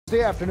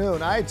Wednesday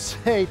afternoon, I'd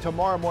say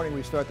tomorrow morning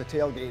we start the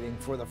tailgating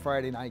for the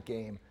Friday night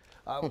game.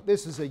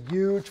 This is a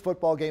huge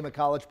football game at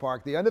College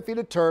Park. The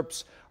undefeated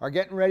Terps are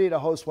getting ready to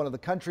host one of the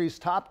country's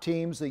top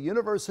teams, the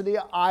University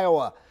of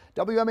Iowa.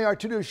 WMAR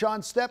 2 News'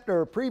 Sean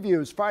Stepner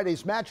previews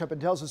Friday's matchup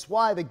and tells us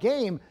why the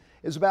game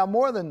is about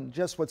more than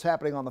just what's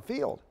happening on the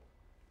field.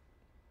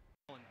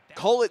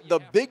 Call it the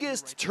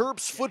biggest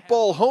Terps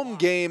football home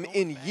game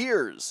in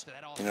years.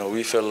 You know,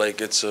 we feel like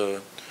it's a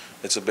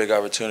big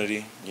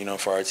opportunity,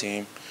 for our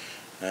team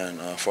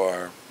and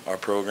for our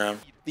program.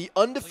 The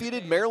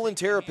undefeated Maryland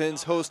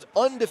Terrapins host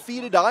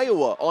undefeated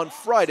Iowa on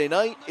Friday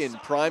night in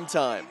prime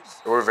time.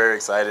 We're very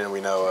excited, and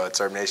we know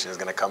Terp Nation is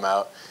going to come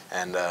out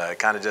and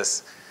kind of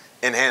just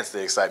enhance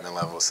the excitement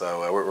level.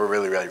 So we're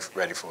really ready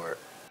for it.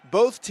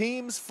 Both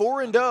teams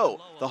 4-0.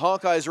 The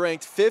Hawkeyes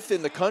ranked 5th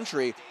in the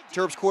country.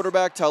 Terps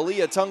quarterback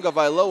Talia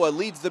Tagovailoa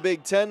leads the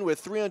Big Ten with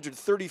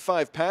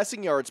 335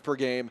 passing yards per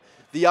game.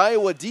 The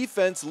Iowa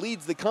defense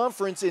leads the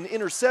conference in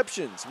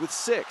interceptions with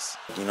 6.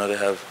 They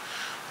have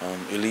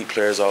elite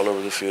players all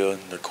over the field,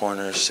 their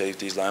corners,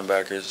 safeties,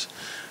 linebackers,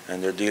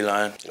 and their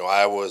D-line.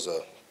 Iowa is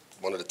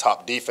one of the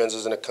top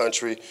defenses in the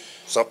country.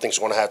 Something's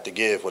going to have to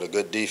give with a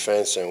good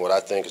defense and what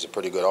I think is a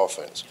pretty good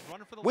offense.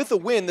 With a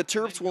win, the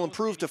Terps will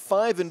improve to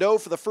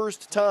 5-0 for the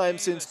first time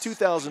since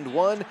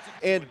 2001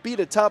 and beat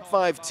a top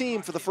 5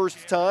 team for the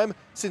first time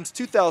since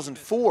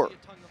 2004.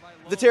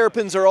 The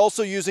Terrapins are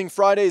also using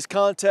Friday's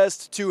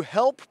contest to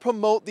help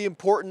promote the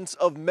importance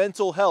of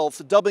mental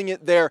health, dubbing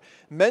it their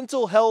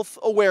Mental Health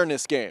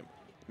Awareness Game.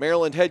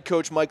 Maryland head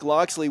coach Mike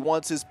Locksley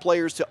wants his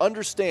players to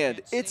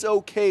understand it's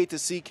okay to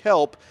seek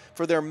help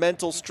for their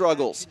mental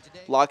struggles.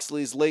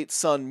 Locksley's late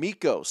son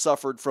Miko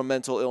suffered from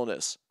mental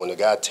illness. When a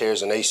guy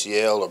tears an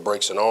ACL or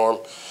breaks an arm,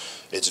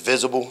 it's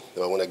visible.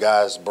 When a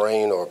guy's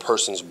brain or a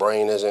person's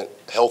brain isn't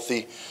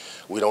healthy,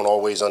 we don't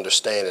always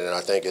understand it, and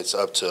I think it's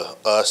up to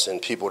us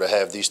and people to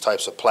have these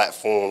types of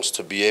platforms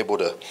to be able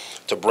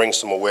to bring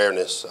some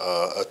awareness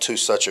to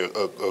such a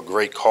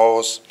great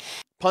cause.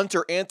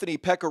 Punter Anthony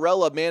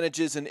Pecorella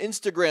manages an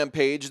Instagram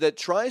page that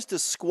tries to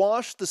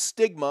squash the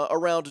stigma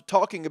around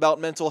talking about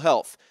mental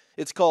health.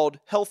 It's called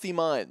Healthy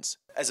Minds.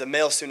 As a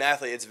male student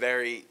athlete, it's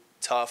very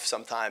tough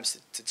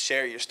sometimes to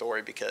share your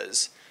story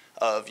because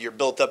of you're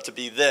built up to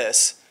be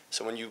this.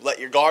 So when you let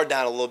your guard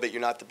down a little bit, you're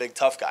not the big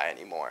tough guy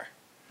anymore.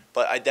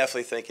 But I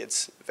definitely think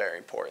it's very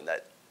important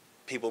that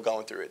people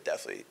going through it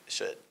definitely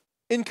should.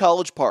 In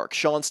College Park,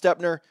 Sean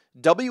Stepner,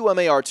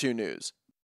 WMAR 2 News.